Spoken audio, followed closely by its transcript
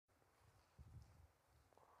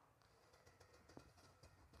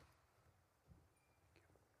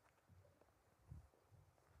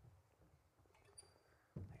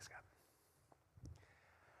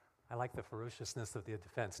I like the ferociousness of the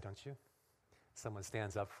defense, don't you? Someone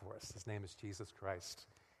stands up for us. His name is Jesus Christ.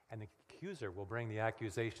 And the accuser will bring the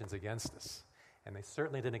accusations against us. And they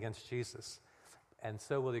certainly did against Jesus. And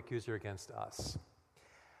so will the accuser against us.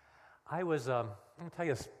 I'm going to tell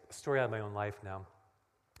you a story out of my own life now.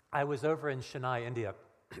 I was over in Chennai, India,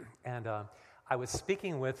 and I was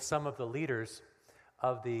speaking with some of the leaders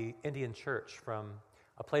of the Indian church from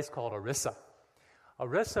a place called Orissa.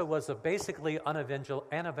 Orissa was a basically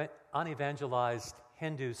unevangelized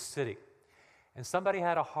Hindu city. And somebody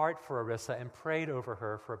had a heart for Orissa and prayed over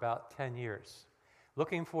her for about 10 years,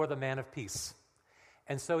 looking for the man of peace.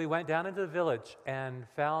 And so he went down into the village and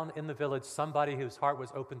found in the village somebody whose heart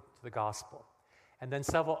was open to the gospel. And then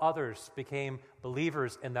several others became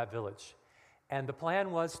believers in that village. And the plan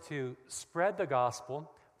was to spread the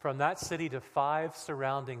gospel from that city to 5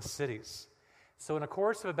 surrounding cities. So in a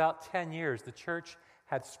course of about 10 years, the church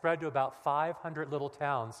had spread to about 500 little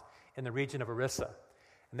towns in the region of Orissa.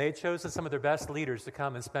 And they had chosen some of their best leaders to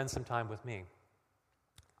come and spend some time with me.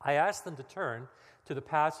 I asked them to turn to the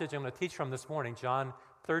passage I'm going to teach from this morning, John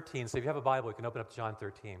 13. So if you have a Bible, you can open up to John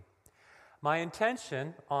 13. My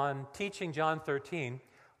intention on teaching John 13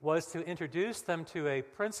 was to introduce them to a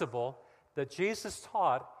principle that Jesus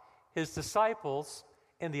taught his disciples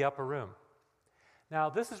in the upper room. Now,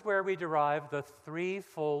 this is where we derive the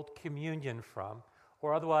threefold communion from,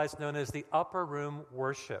 or otherwise known as the upper room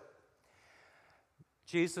worship.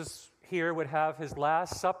 Jesus here would have his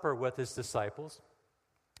Last Supper with his disciples,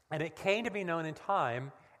 and it came to be known in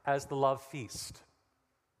time as the love feast.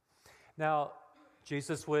 Now,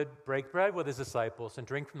 Jesus would break bread with his disciples and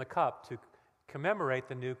drink from the cup to commemorate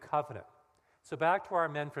the new covenant. So back to our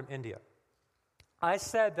men from India. I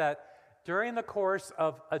said that during the course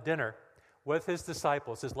of a dinner with his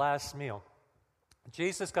disciples, his last meal,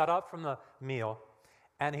 Jesus got up from the meal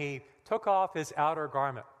and he took off his outer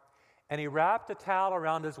garment and he wrapped a towel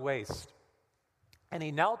around his waist and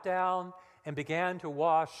he knelt down and began to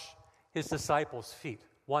wash his disciples' feet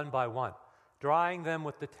one by one, drying them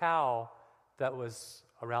with the towel that was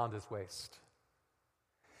around his waist.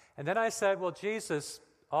 And then I said, well, Jesus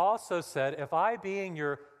also said, if I, being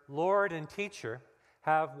your Lord and teacher,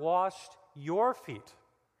 have washed your feet,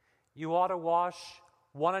 you ought to wash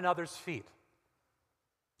one another's feet.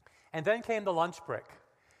 And then came the lunch break.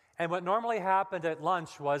 And what normally happened at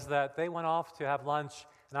lunch was that they went off to have lunch,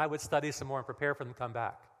 and I would study some more and prepare for them to come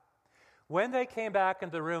back. When they came back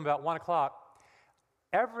into the room about 1 o'clock,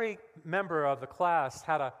 every member of the class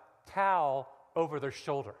had a towel over their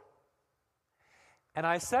shoulder. And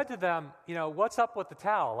I said to them, what's up with the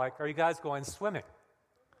towel? Like, are you guys going swimming?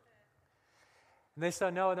 And they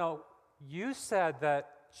said, no, you said that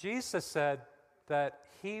Jesus said that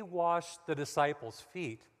he washed the disciples'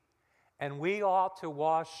 feet, and we ought to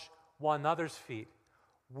wash one another's feet.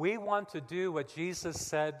 We want to do what Jesus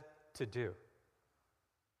said to do.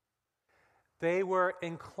 They were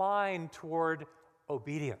inclined toward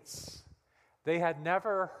obedience. They had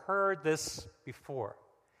never heard this before.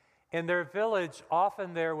 In their village,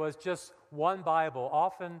 often there was just one Bible,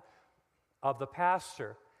 often of the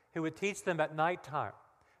pastor, who would teach them at nighttime.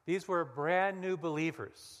 These were brand new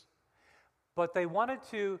believers. But they wanted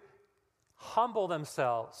to humble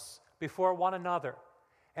themselves before one another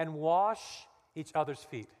and wash each other's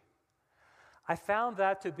feet. I found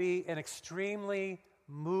that to be an extremely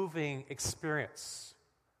moving experience,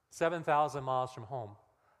 7,000 miles from home,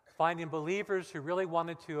 finding believers who really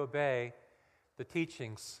wanted to obey the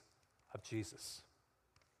teachings of Jesus.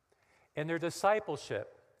 In their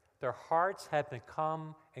discipleship, their hearts had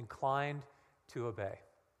become inclined to obey.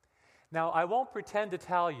 Now, I won't pretend to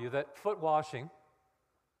tell you that foot washing,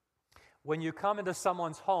 when you come into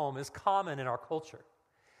someone's home, is common in our culture.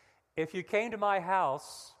 If you came to my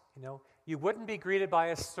house, you wouldn't be greeted by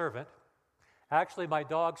a servant. Actually, my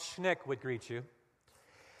dog Schnick would greet you.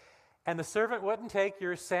 And the servant wouldn't take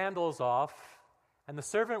your sandals off, and the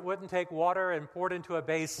servant wouldn't take water and pour it into a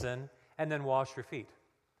basin and then wash your feet.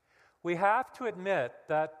 We have to admit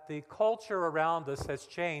that the culture around us has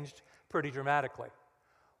changed pretty dramatically.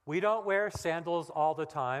 We don't wear sandals all the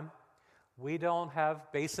time. We don't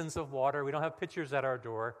have basins of water. We don't have pitchers at our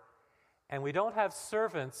door. And we don't have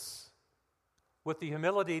servants with the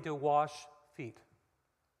humility to wash feet.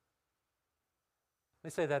 Let me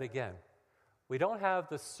say that again. We don't have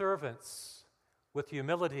the servants with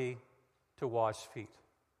humility to wash feet.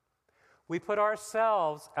 We put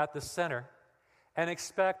ourselves at the center and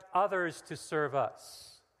expect others to serve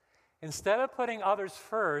us. Instead of putting others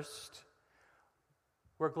first,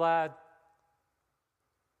 we're glad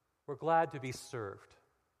to be served.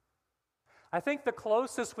 I think the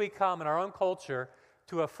closest we come in our own culture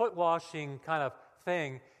to a foot washing kind of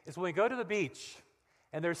thing is when we go to the beach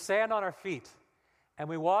and there's sand on our feet, and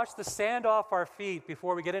we wash the sand off our feet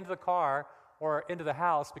before we get into the car or into the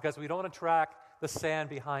house because we don't want to track the sand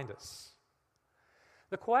behind us.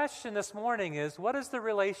 The question this morning is, what is the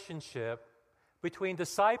relationship between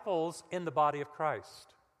disciples in the body of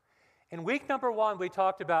Christ? In week number 1, we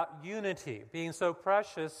talked about unity being so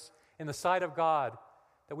precious in the sight of God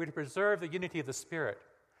that we're to preserve the unity of the Spirit.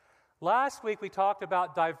 Last week, we talked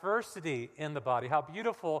about diversity in the body, how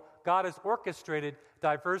beautiful God has orchestrated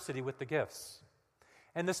diversity with the gifts.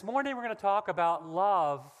 And this morning, we're going to talk about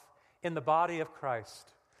love in the body of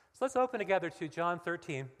Christ. So let's open together to John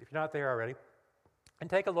 13, if you're not there already, and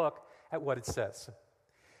take a look at what it says.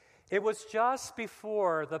 It was just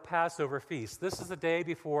before the Passover feast. This is the day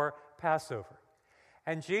before Passover.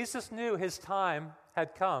 And Jesus knew his time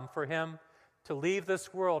had come for him to leave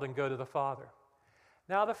this world and go to the Father.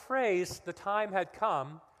 Now, the phrase, "the time had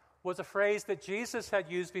come," was a phrase that Jesus had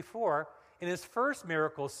used before in his first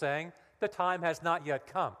miracle, saying, "the time has not yet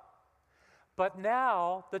come." But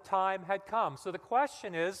now the time had come. So the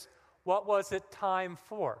question is, what was it time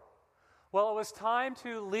for? Well, it was time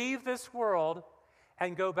to leave this world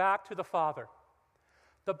and go back to the Father.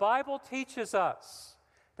 The Bible teaches us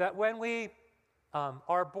that when we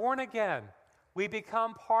are born again, we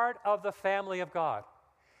become part of the family of God,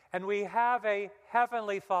 and we have a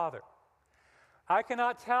heavenly Father. I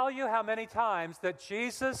cannot tell you how many times that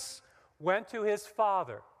Jesus went to his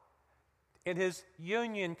Father in his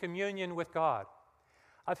communion with God.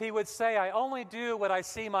 If he would say, "I only do what I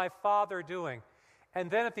see my Father doing," and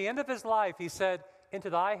then at the end of his life, he said, "Into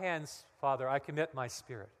thy hands, Father, I commit my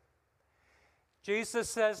spirit." Jesus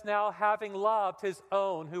says, now having loved his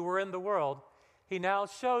own who were in the world, he now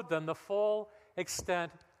showed them the full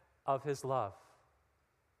extent of his love.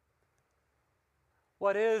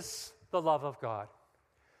 What is the love of God?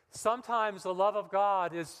 Sometimes the love of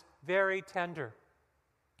God is very tender.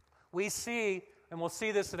 We see, and we'll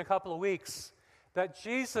see this in a couple of weeks, that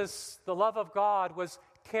Jesus, the love of God, was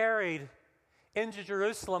carried into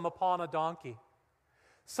Jerusalem upon a donkey.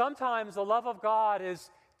 Sometimes the love of God is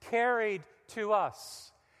carried to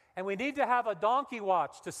us, and we need to have a donkey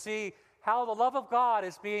watch to see how the love of God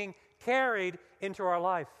is being carried into our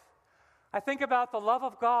life. I think about the love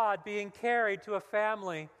of God being carried to a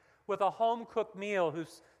family with a home-cooked meal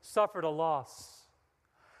who's suffered a loss.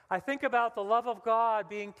 I think about the love of God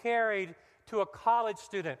being carried to a college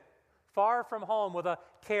student far from home with a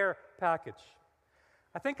care package.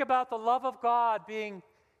 I think about the love of God being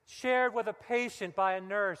shared with a patient by a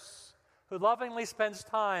nurse who lovingly spends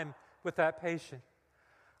time with that patient.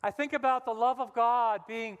 I think about the love of God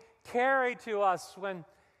being carried to us when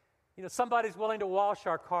somebody's willing to wash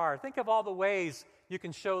our car. Think of all the ways you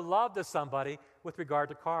can show love to somebody with regard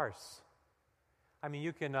to cars. I mean,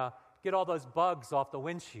 you can get all those bugs off the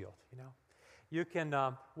windshield, You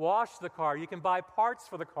can wash the car. You can buy parts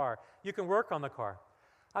for the car. You can work on the car.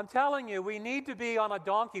 I'm telling you, we need to be on a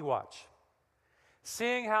donkey watch,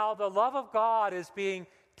 seeing how the love of God is being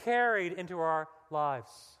carried into our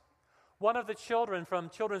lives. One of the children from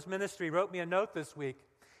children's ministry wrote me a note this week,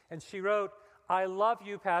 and she wrote, "I love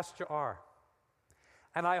you, Pastor R.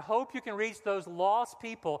 And I hope you can reach those lost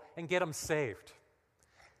people and get them saved."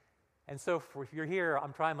 And so if you're here,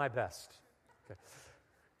 I'm trying my best. Okay.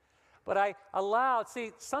 But I allowed,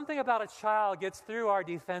 something about a child gets through our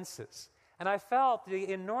defenses. And I felt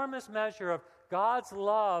the enormous measure of God's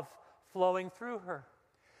love flowing through her.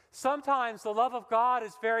 Sometimes the love of God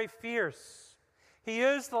is very fierce. He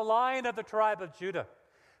is the Lion of the tribe of Judah.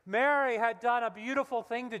 Mary had done a beautiful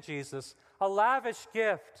thing to Jesus, a lavish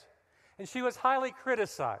gift, and she was highly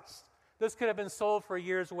criticized. This could have been sold for a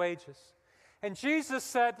year's wages. And Jesus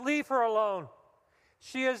said, "Leave her alone.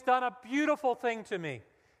 She has done a beautiful thing to me.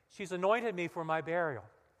 She's anointed me for my burial."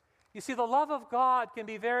 You see, the love of God can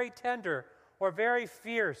be very tender or very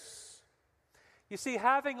fierce. You see,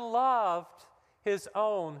 having loved his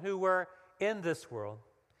own who were in this world,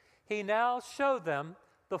 he now showed them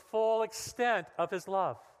the full extent of his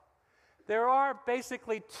love. There are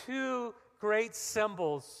basically two great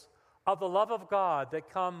symbols of the love of God that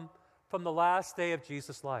come from the last day of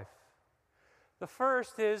Jesus' life. The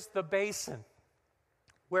first is the basin,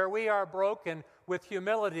 where we are broken with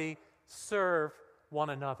humility, serve one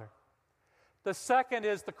another. The second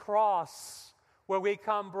is the cross, where we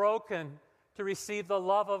come broken to receive the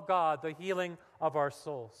love of God, the healing of our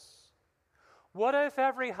souls. What if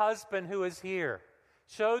every husband who is here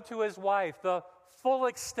showed to his wife the full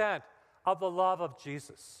extent of the love of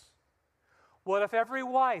Jesus? What if every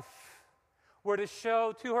wife were to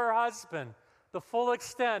show to her husband the full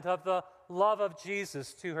extent of the love of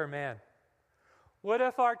Jesus to her man? What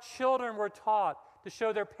if our children were taught to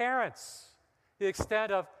show their parents the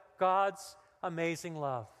extent of God's amazing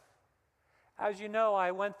love. As you know,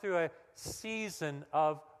 I went through a season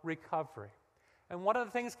of recovery. And one of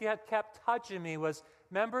the things that kept touching me was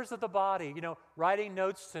members of the body, writing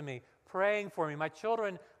notes to me, praying for me, my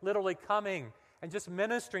children literally coming and just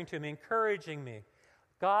ministering to me, encouraging me.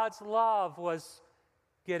 God's love was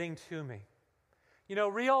getting to me.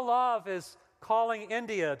 Real love is calling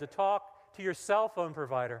India to talk to your cell phone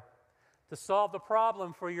provider to solve the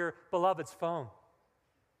problem for your beloved's phone.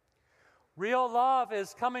 Real love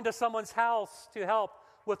is coming to someone's house to help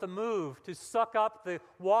with a move, to suck up the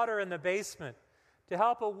water in the basement, to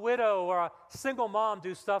help a widow or a single mom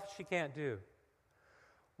do stuff she can't do.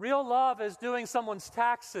 Real love is doing someone's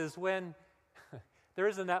taxes when there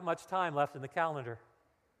isn't that much time left in the calendar.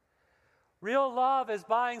 Real love is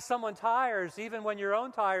buying someone tires even when your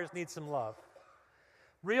own tires need some love.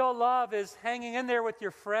 Real love is hanging in there with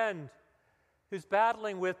your friend who's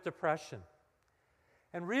battling with depression.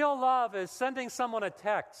 And real love is sending someone a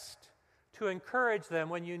text to encourage them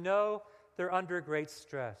when you know they're under great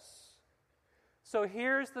stress. So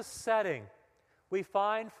here's the setting we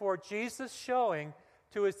find for Jesus showing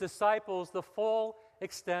to his disciples the full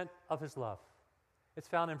extent of his love. It's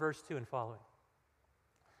found in verse 2 and following.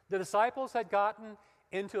 The disciples had gotten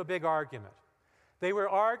into a big argument. They were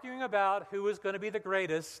arguing about who was going to be the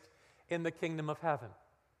greatest in the kingdom of heaven.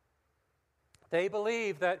 They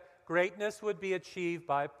believed that greatness would be achieved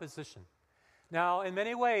by position. Now, in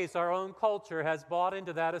many ways, our own culture has bought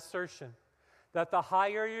into that assertion that the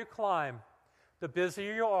higher you climb, the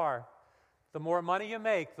busier you are, the more money you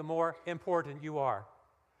make, the more important you are.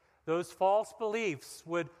 Those false beliefs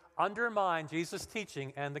would undermine Jesus'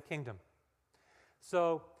 teaching and the kingdom.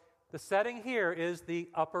 So, the setting here is the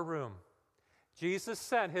upper room. Jesus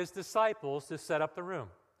sent his disciples to set up the room.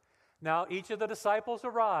 Now, each of the disciples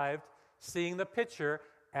arrived, seeing the pitcher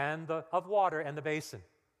of water and the basin.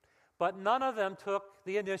 But none of them took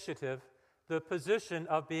the initiative, the position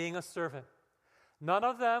of being a servant. None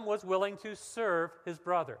of them was willing to serve his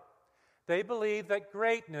brother. They believed that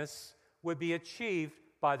greatness would be achieved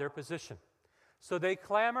by their position. So they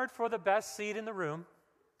clamored for the best seat in the room.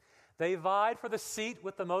 They vied for the seat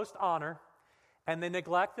with the most honor, and they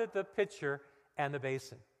neglected the pitcher and the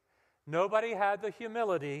basin. Nobody had the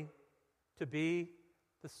humility to be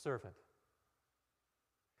the servant.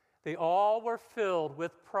 They all were filled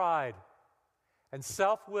with pride and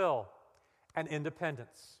self-will and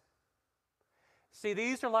independence. See,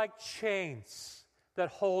 these are like chains that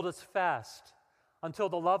hold us fast until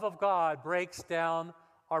the love of God breaks down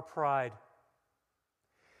our pride.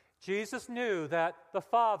 Jesus knew that the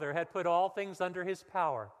Father had put all things under his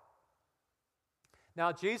power.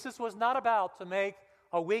 Now, Jesus was not about to make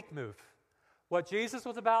a weak move. What Jesus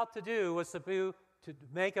was about to do was to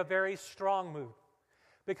make a very strong move,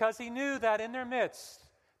 because he knew that in their midst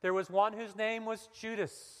there was one whose name was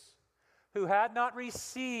Judas, who had not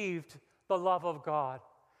received the love of God,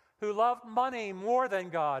 who loved money more than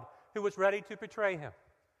God, who was ready to betray him.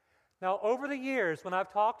 Now, over the years, when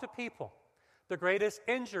I've talked to people, the greatest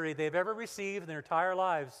injury they've ever received in their entire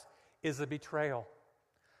lives is a betrayal.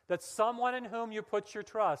 That someone in whom you put your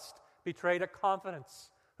trust betrayed a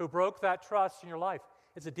confidence, who broke that trust in your life.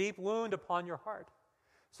 It's a deep wound upon your heart.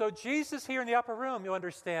 So Jesus here in the upper room, you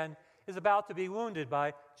understand, is about to be wounded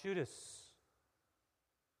by Judas.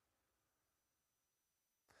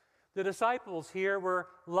 The disciples here were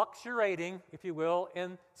luxuriating, if you will,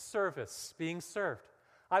 in service, being served.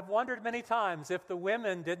 I've wondered many times if the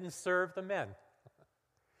women didn't serve the men.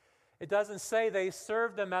 It doesn't say they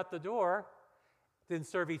served them at the door, didn't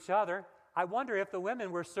serve each other. I wonder if the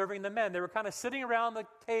women were serving the men. They were kind of sitting around the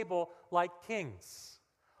table like kings,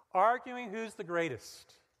 arguing who's the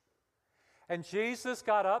greatest. And Jesus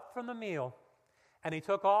got up from the meal, and he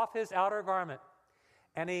took off his outer garment,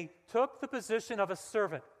 and he took the position of a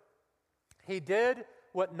servant. He did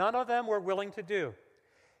what none of them were willing to do.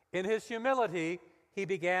 In his humility, he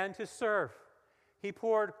began to serve. He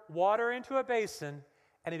poured water into a basin,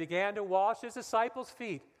 and he began to wash his disciples'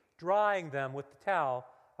 feet, drying them with the towel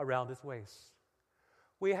around his waist.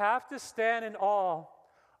 We have to stand in awe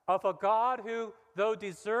of a God who, though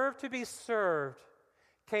deserved to be served,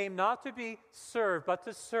 came not to be served, but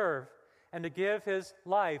to serve and to give his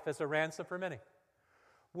life as a ransom for many.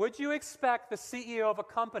 Would you expect the CEO of a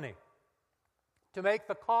company to make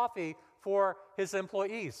the coffee for his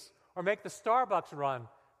employees or make the Starbucks run?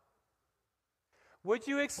 Would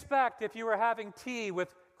you expect, if you were having tea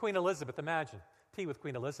with Queen Elizabeth, imagine, tea with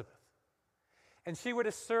Queen Elizabeth, and she were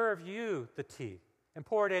to serve you the tea and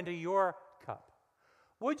pour it into your cup,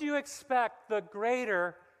 would you expect the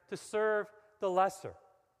greater to serve the lesser?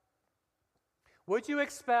 would you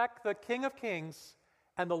expect the King of Kings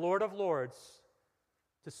and the Lord of Lords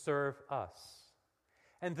to serve us?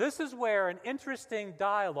 And this is where an interesting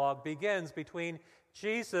dialogue begins between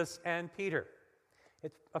Jesus and Peter.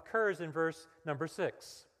 It occurs in verse number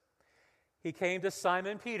 6. He came to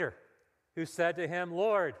Simon Peter, who said to him,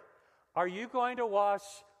 "Lord, are you going to wash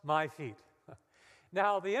my feet?"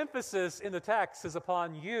 Now, the emphasis in the text is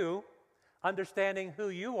upon you understanding who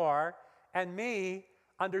you are and me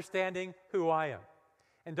understanding who I am.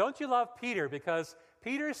 And don't you love Peter? Because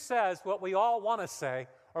Peter says what we all want to say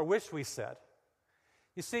or wish we said.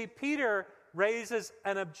 You see, Peter raises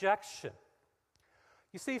an objection.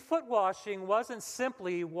 You see, foot washing wasn't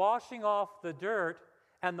simply washing off the dirt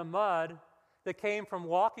and the mud that came from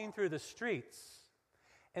walking through the streets.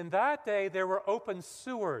 In that day, there were open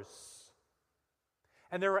sewers,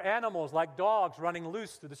 and there were animals like dogs running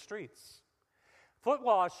loose through the streets. Foot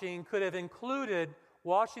washing could have included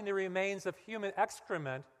washing the remains of human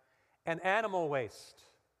excrement and animal waste.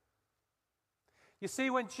 You see,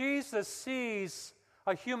 when Jesus sees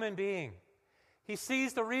a human being, he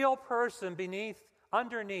sees the real person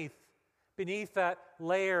underneath that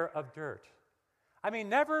layer of dirt. I mean,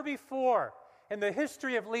 never before in the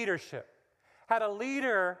history of leadership had a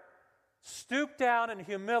leader stoop down in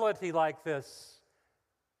humility like this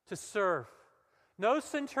to serve. No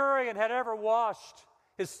centurion had ever washed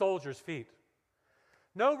his soldiers' feet.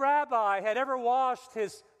 No rabbi had ever washed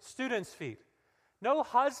his students' feet. No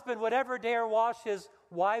husband would ever dare wash his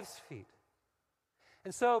wife's feet.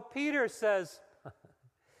 And so Peter says,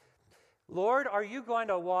 "Lord, are you going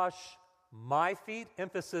to wash my feet?"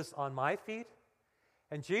 Emphasis on my feet.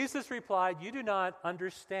 And Jesus replied, "You do not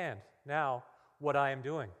understand now what I am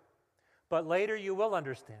doing, but later you will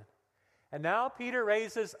understand." And now Peter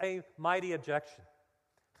raises a mighty objection.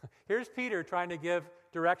 Here's Peter trying to give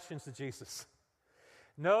directions to Jesus.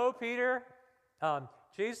 "No, Peter,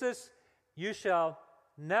 Jesus, you shall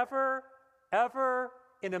never, ever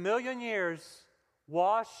in a million years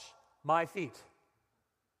wash my feet."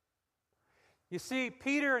 You see,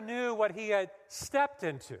 Peter knew what he had stepped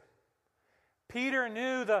into. Peter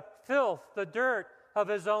knew the filth, the dirt of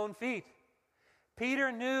his own feet.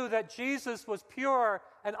 Peter knew that Jesus was pure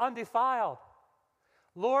and undefiled.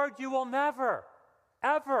 "Lord, you will never,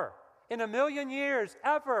 ever, in a million years,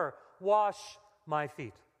 ever wash my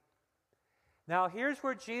feet." Now, here's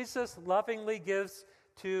where Jesus lovingly gives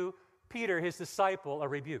to Peter, his disciple, a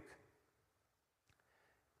rebuke.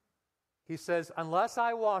 He says, "Unless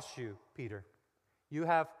I wash you, Peter, you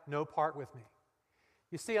have no part with me."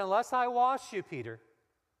 You see, unless I wash you, Peter,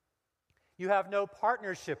 you have no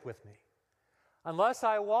partnership with me. Unless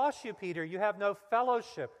I wash you, Peter, you have no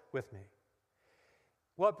fellowship with me.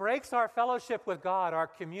 What breaks our fellowship with God, our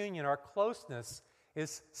communion, our closeness,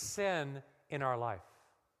 is sin in our life.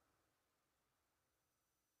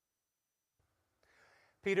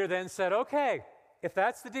 Peter then said, "Okay, if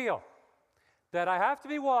that's the deal, that I have to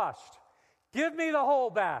be washed, give me the whole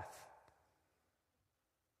bath.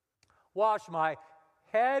 Wash my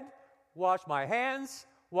head, wash my hands,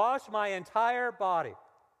 wash my entire body."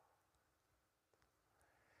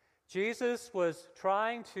 Jesus was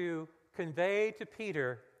trying to convey to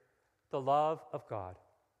Peter the love of God.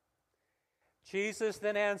 Jesus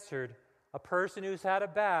then answered, "A person who's had a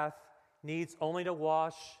bath needs only to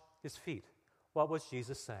wash his feet." What was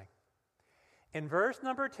Jesus saying? In verse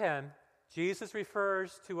number 10, Jesus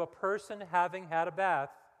refers to a person having had a bath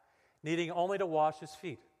needing only to wash his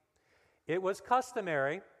feet. It was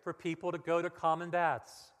customary for people to go to common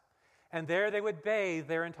baths, and there they would bathe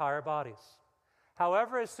their entire bodies.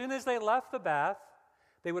 However, as soon as they left the bath,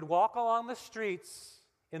 they would walk along the streets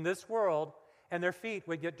in this world, and their feet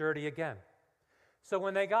would get dirty again. So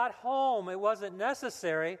when they got home, it wasn't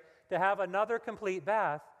necessary to have another complete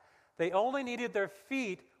bath. They only needed their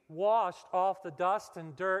feet washed off the dust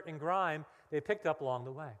and dirt and grime they picked up along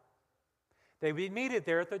the way. They would be meted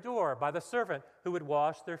there at the door by the servant who would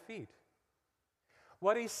wash their feet.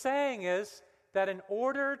 What he's saying is that in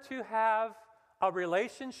order to have a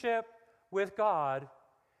relationship with God,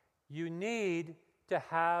 you need to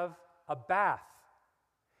have a bath.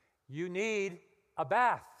 You need a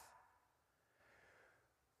bath.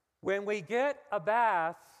 When we get a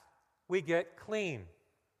bath, we get clean.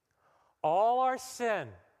 All our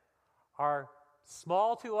sin, our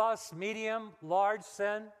small to us, medium, large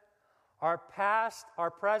sin, our past,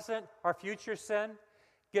 our present, our future sin,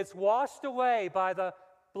 gets washed away by the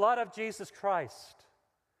blood of Jesus Christ.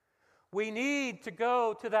 We need to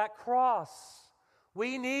go to that cross.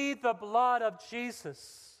 We need the blood of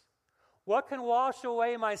Jesus. What can wash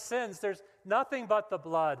away my sins? There's nothing but the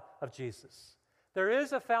blood of Jesus. There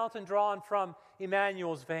is a fountain drawn from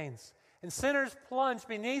Emmanuel's veins. And sinners plunge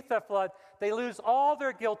beneath that flood, they lose all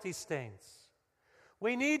their guilty stains.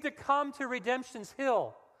 We need to come to redemption's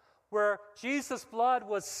hill where Jesus' blood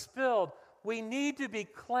was spilled. We need to be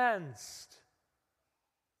cleansed.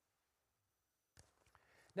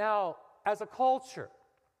 Now, as a culture,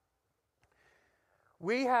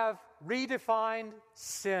 we have redefined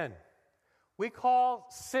sin. We call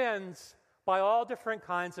sins by all different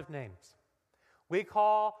kinds of names. We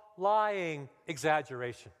call lying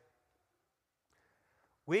exaggeration.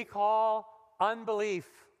 We call unbelief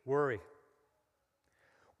worry.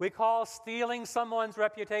 We call stealing someone's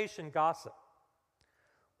reputation gossip.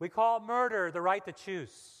 We call murder the right to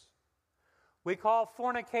choose. We call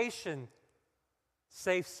fornication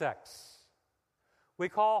safe sex. We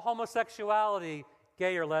call homosexuality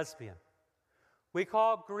gay or lesbian. We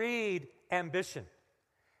call greed ambition.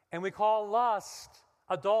 And we call lust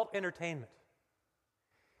adult entertainment.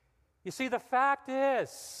 You see, the fact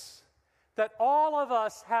is that all of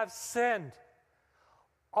us have sinned.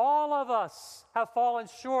 All of us have fallen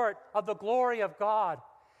short of the glory of God.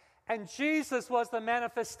 And Jesus was the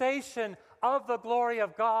manifestation of the glory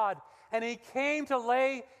of God. And he came to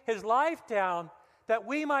lay his life down that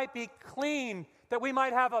we might be clean, that we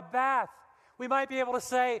might have a bath. We might be able to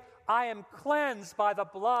say, I am cleansed by the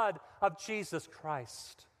blood of Jesus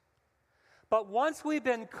Christ. But once we've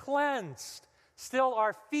been cleansed, still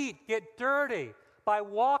our feet get dirty by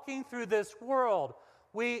walking through this world.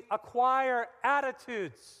 We acquire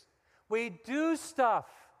attitudes. We do stuff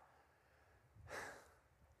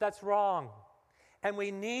that's wrong. And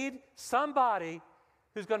we need somebody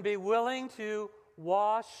who's going to be willing to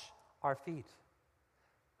wash our feet.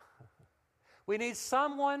 We need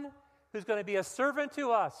someone who's going to be a servant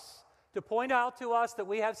to us, to point out to us that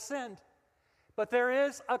we have sinned. But there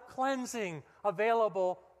is a cleansing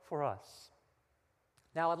available for us.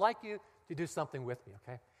 Now, I'd like you to do something with me,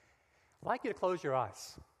 okay? I'd like you to close your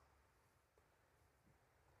eyes.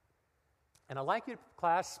 And I'd like you to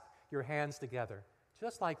clasp your hands together,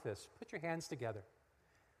 just like this. Put your hands together.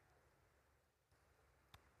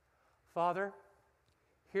 Father,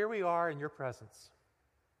 here we are in your presence.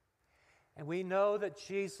 And we know that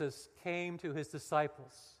Jesus came to his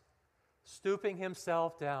disciples, stooping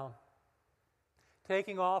himself down,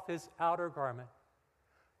 taking off his outer garment,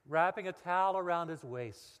 wrapping a towel around his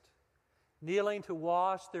waist, kneeling to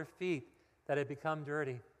wash their feet that had become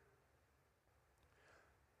dirty.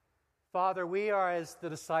 Father, we are as the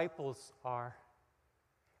disciples are,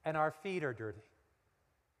 and our feet are dirty.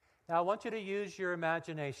 Now, I want you to use your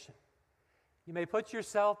imagination. You may put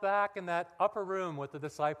yourself back in that upper room with the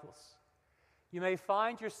disciples. You may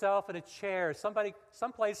find yourself in a chair,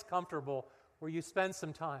 someplace comfortable where you spend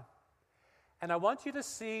some time. And I want you to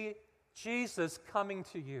see Jesus coming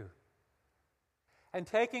to you and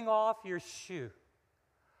taking off your shoe.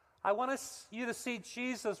 I want you to see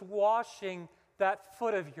Jesus washing that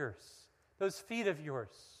foot of yours, those feet of yours,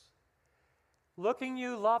 looking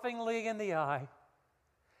you lovingly in the eye,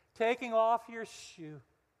 taking off your shoe,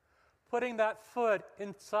 putting that foot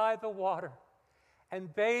inside the water,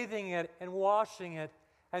 and bathing it and washing it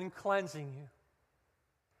and cleansing you.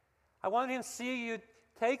 I want him to see you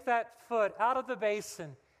take that foot out of the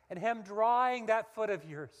basin and him drying that foot of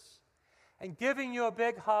yours and giving you a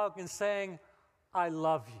big hug and saying, I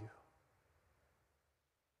love you.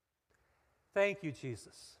 Thank you,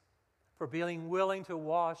 Jesus, for being willing to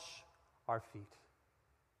wash our feet.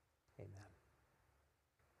 Amen.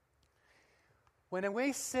 When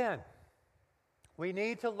we sin, we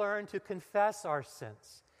need to learn to confess our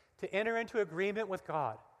sins, to enter into agreement with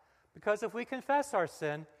God. Because if we confess our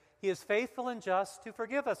sin, he is faithful and just to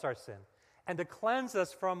forgive us our sin and to cleanse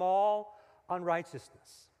us from all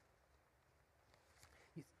unrighteousness.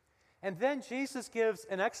 And then Jesus gives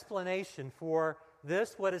an explanation for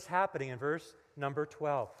this, what is happening in verse number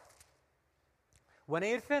 12. When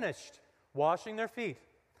he had finished washing their feet,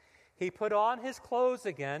 he put on his clothes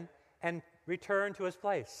again and returned to his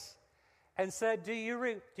place and said, Do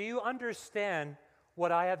you understand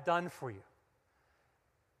what I have done for you?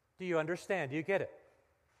 Do you understand? Do you get it?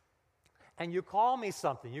 And you call me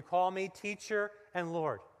something. You call me teacher and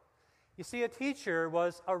Lord. You see, a teacher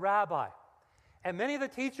was a rabbi. And many of the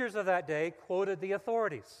teachers of that day quoted the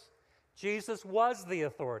authorities. Jesus was the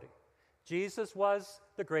authority. Jesus was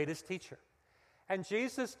the greatest teacher. And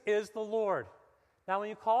Jesus is the Lord. Now, when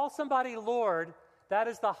you call somebody Lord, that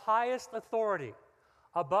is the highest authority.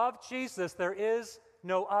 Above Jesus, there is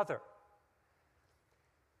no other.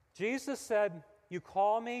 Jesus said, You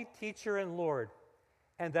call me teacher and Lord,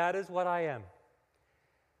 and that is what I am.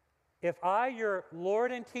 If I, your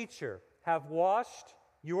Lord and teacher, have washed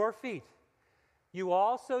your feet, you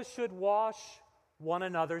also should wash one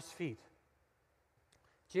another's feet.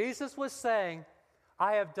 Jesus was saying,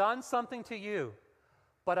 I have done something to you,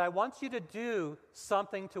 but I want you to do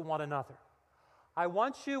something to one another. I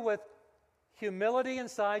want you with humility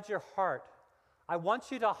inside your heart. I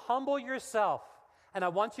want you to humble yourself, and I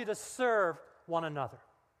want you to serve one another.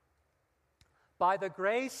 By the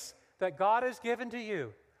grace that God has given to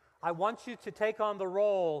you, I want you to take on the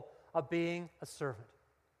role of being a servant.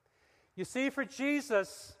 You see, for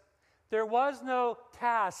Jesus, there was no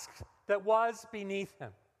task that was beneath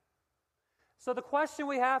him. So the question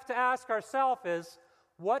we have to ask ourselves is,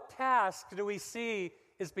 what task do we see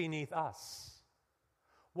is beneath us?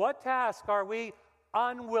 What task are we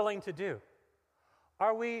unwilling to do?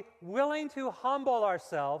 Are we willing to humble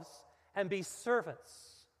ourselves and be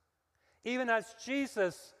servants, even as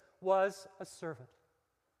Jesus was a servant?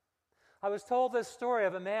 I was told this story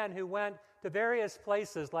of a man who went to various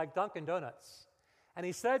places like Dunkin' Donuts, and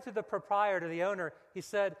he said to the proprietor, the owner, he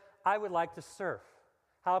said, I would like to serve.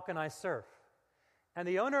 How can I serve? And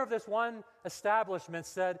the owner of this one establishment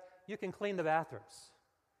said, you can clean the bathrooms.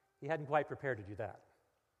 He hadn't quite prepared to do that,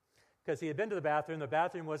 because he had been to the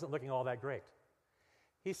bathroom wasn't looking all that great.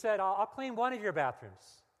 He said, I'll clean one of your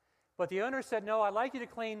bathrooms. But the owner said, no, I'd like you to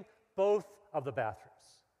clean both of the bathrooms.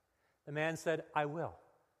 The man said, I will.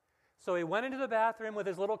 So he went into the bathroom with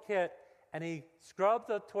his little kit, and he scrubbed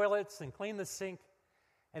the toilets and cleaned the sink,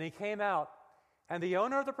 and he came out, and the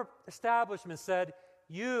owner of the establishment said,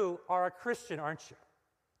 you are a Christian, aren't you?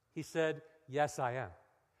 He said, yes, I am.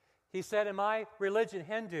 He said, in my religion,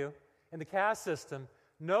 Hindu, in the caste system,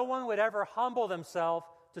 no one would ever humble themselves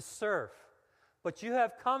to serve. But you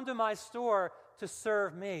have come to my store to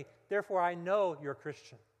serve me. Therefore, I know you're a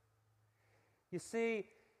Christian. You see,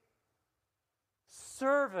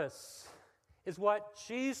 service is what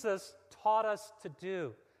Jesus taught us to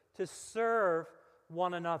do, to serve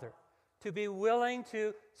one another, to be willing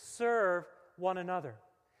to serve one another.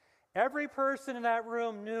 Every person in that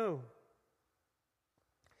room knew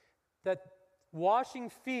that washing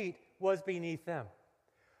feet was beneath them.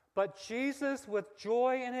 But Jesus, with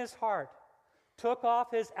joy in his heart, took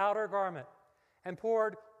off his outer garment and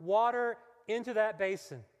poured water into that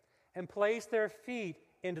basin and placed their feet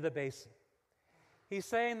into the basin. He's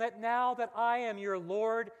saying that now that I am your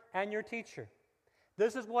Lord and your teacher,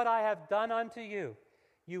 this is what I have done unto you.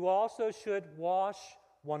 You also should wash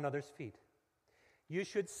one another's feet. You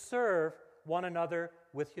should serve one another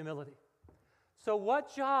with humility. So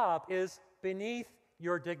what job is beneath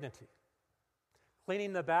your dignity?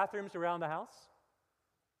 Cleaning the bathrooms around the house?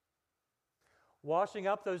 Washing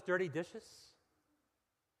up those dirty dishes?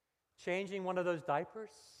 Changing one of those diapers?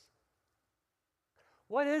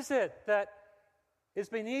 What is it that is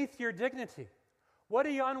beneath your dignity? What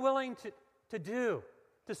are you unwilling to do,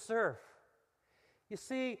 to serve? You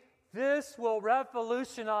see, this will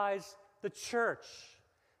revolutionize the church.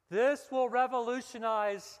 This will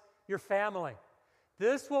revolutionize your family.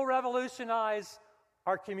 This will revolutionize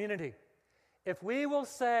our community. If we will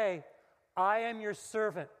say, I am your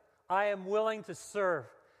servant, I am willing to serve.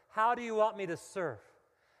 How do you want me to serve?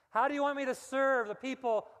 How do you want me to serve the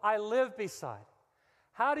people I live beside?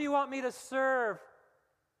 How do you want me to serve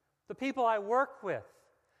the people I work with?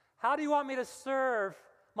 How do you want me to serve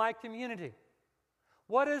my community?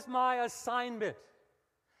 What is my assignment?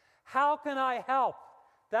 How can I help?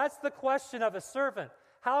 That's the question of a servant.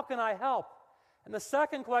 How can I help? And the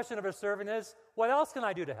second question of a servant is, what else can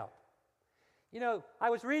I do to help? You know, I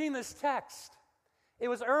was reading this text. It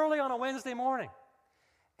was early on a Wednesday morning.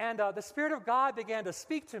 And the Spirit of God began to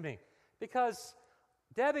speak to me because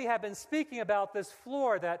Debbie had been speaking about this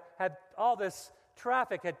floor that had all this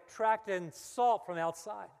traffic had tracked in salt from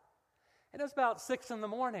outside. And it was about 6 in the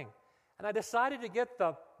morning. And I decided to get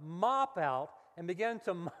the mop out and begin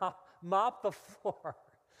to mop the floor.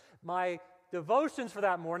 My devotions for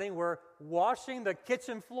that morning were washing the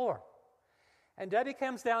kitchen floor. And Debbie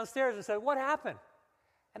comes downstairs and said, what happened?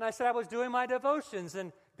 And I said, I was doing my devotions,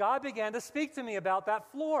 and God began to speak to me about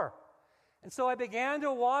that floor. And so I began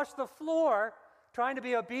to wash the floor, trying to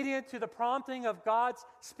be obedient to the prompting of God's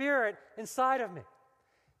Spirit inside of me.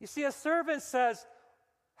 You see, a servant says,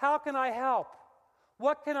 how can I help?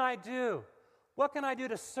 What can I do? What can I do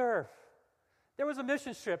to serve? There was a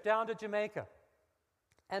mission trip down to Jamaica,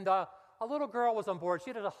 and a little girl was on board.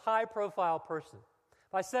 She was a high-profile person.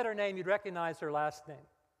 If I said her name, you'd recognize her last name.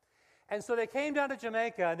 And so they came down to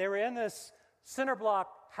Jamaica, and they were in this cinder block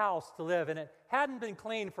house to live, and it hadn't been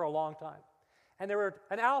cleaned for a long time. And there were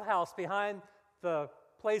an outhouse behind the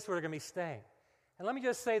place where they're going to be staying. And let me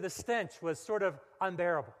just say, the stench was sort of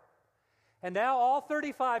unbearable. And now all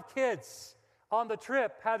 35 kids on the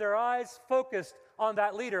trip had their eyes focused on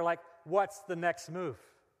that leader, like, what's the next move?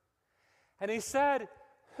 And he said,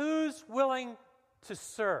 Who's willing to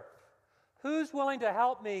serve? Who's willing to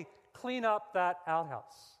help me clean up that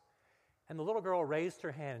outhouse? And the little girl raised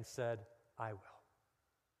her hand and said, I will.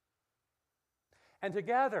 And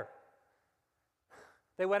together,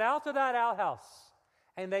 they went out to that outhouse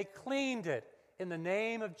and they cleaned it in the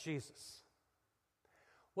name of Jesus.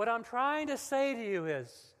 What I'm trying to say to you is,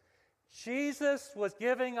 Jesus was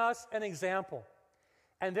giving us an example.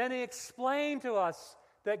 And then he explained to us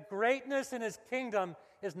that greatness in his kingdom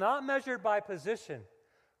is not measured by position.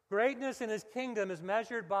 Greatness in his kingdom is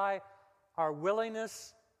measured by our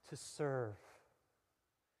willingness to serve.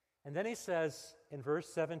 And then he says in verse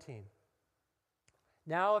 17,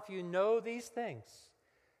 now if you know these things,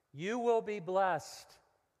 you will be blessed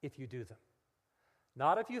if you do them.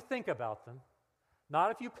 Not if you think about them,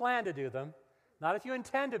 not if you plan to do them, not if you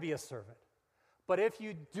intend to be a servant, but if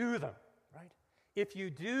you do them, right? If you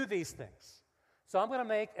do these things. So I'm going to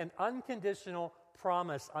make an unconditional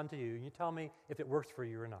promise unto you, and you tell me if it works for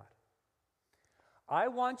you or not. I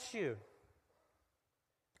want you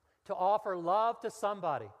to offer love to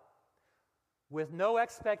somebody with no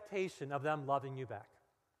expectation of them loving you back.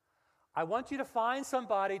 I want you to find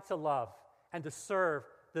somebody to love and to serve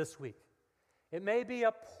this week. It may be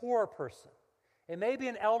a poor person. It may be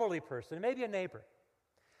an elderly person. It may be a neighbor.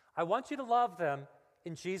 I want you to love them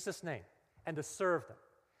in Jesus' name and to serve them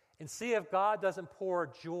and see if God doesn't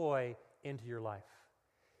pour joy into your life.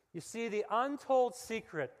 You see, the untold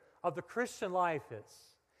secret of the Christian life is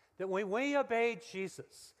that when we obey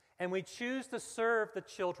Jesus and we choose to serve the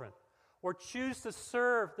children or choose to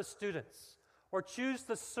serve the students or choose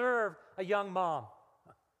to serve a young mom,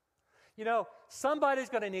 you know, somebody's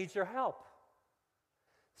going to need your help.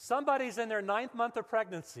 Somebody's in their 9th month of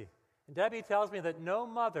pregnancy. And Debbie tells me that no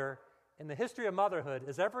mother in the history of motherhood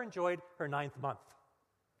has ever enjoyed her 9th month.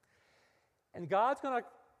 And God's going to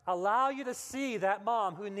allow you to see that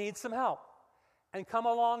mom who needs some help and come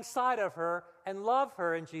alongside of her and love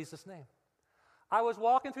her in Jesus' name. I was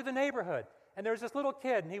walking through the neighborhood, and there was this little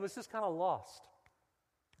kid, and he was just kind of lost.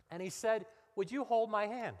 And he said, would you hold my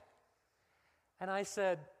hand? And I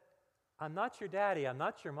said, I'm not your daddy, I'm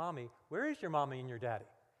not your mommy. Where is your mommy and your daddy?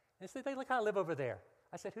 And they said, they kind of live over there.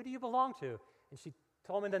 I said, who do you belong to? And she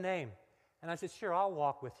told me the name. And I said, sure, I'll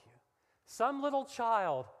walk with you. Some little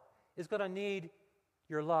child is going to need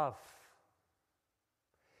your love.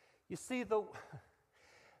 You see,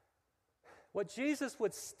 what Jesus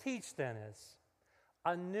would teach then is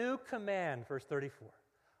a new command, verse 34.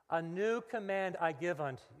 A new command I give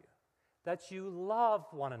unto you, that you love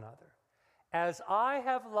one another. As I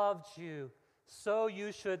have loved you, so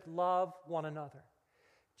you should love one another.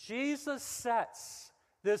 Jesus sets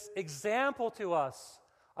this example to us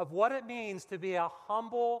of what it means to be a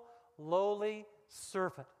humble, lowly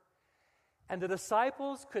servant. And the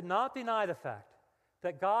disciples could not deny the fact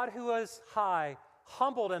that God, who is high,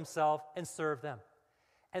 humbled himself and served them.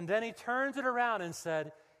 And then he turns it around and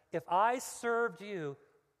said, if I served you,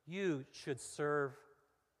 you should serve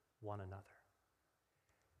one another.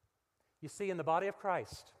 You see, in the body of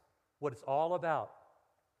Christ, what it's all about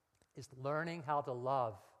is learning how to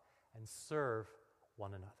love and serve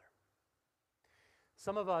one another.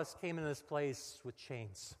 Some of us came into this place with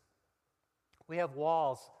chains. We have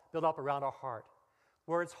walls built up around our heart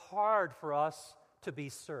where it's hard for us to be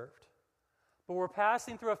served. But we're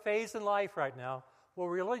passing through a phase in life right now where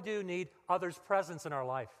we really do need others' presence in our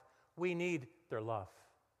life. We need their love.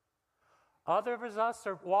 Others of us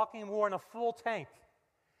are walking more in a full tank,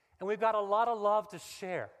 and we've got a lot of love to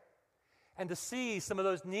share and to see some of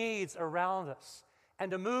those needs around us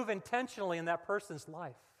and to move intentionally in that person's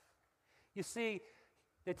life. You see,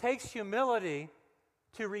 it takes humility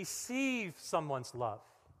to receive someone's love,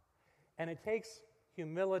 and it takes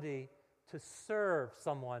humility to serve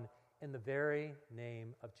someone in the very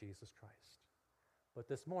name of Jesus Christ. But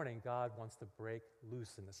this morning, God wants to break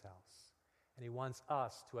loose in this house, and he wants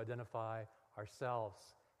us to identify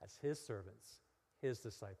ourselves as his servants, his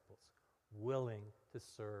disciples, willing to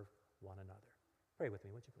serve one another. Pray with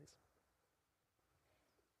me, would you please?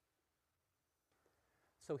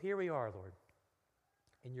 So here we are, Lord,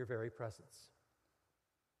 in your very presence.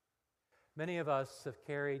 Many of us have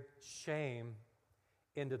carried shame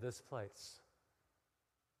into this place.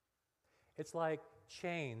 It's like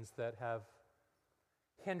chains that have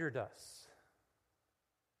hindered us.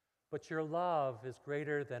 But your love is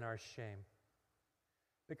greater than our shame.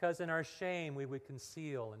 Because in our shame, we would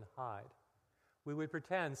conceal and hide. We would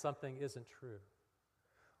pretend something isn't true.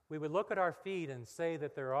 We would look at our feet and say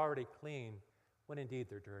that they're already clean, when indeed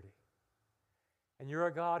they're dirty. And you're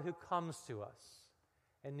a God who comes to us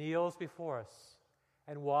and kneels before us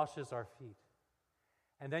and washes our feet.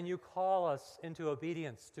 And then you call us into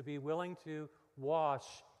obedience to be willing to wash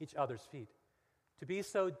each other's feet, to be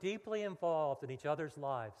so deeply involved in each other's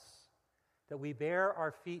lives that we bear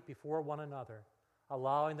our feet before one another,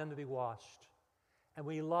 allowing them to be washed. And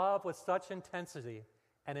we love with such intensity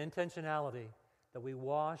and intentionality that we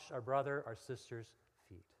wash our brother, our sister's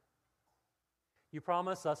feet. You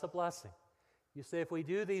promise us a blessing. You say if we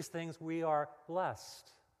do these things, we are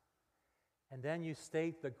blessed. And then you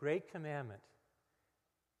state the great commandment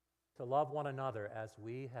to love one another as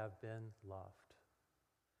we have been loved.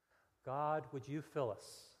 God, would you fill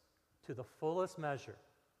us to the fullest measure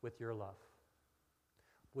with your love?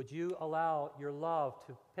 Would you allow your love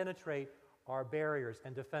to penetrate our barriers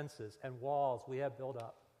and defenses and walls we have built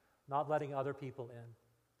up, not letting other people in?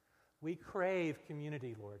 We crave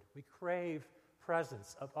community, Lord. We crave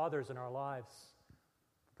presence of others in our lives.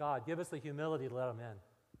 God, give us the humility to let them in.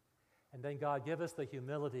 And then, God, give us the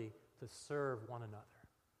humility to serve one another.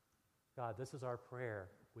 God, this is our prayer,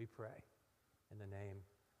 we pray, in the name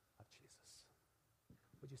of Jesus.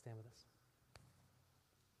 Would you stand with us?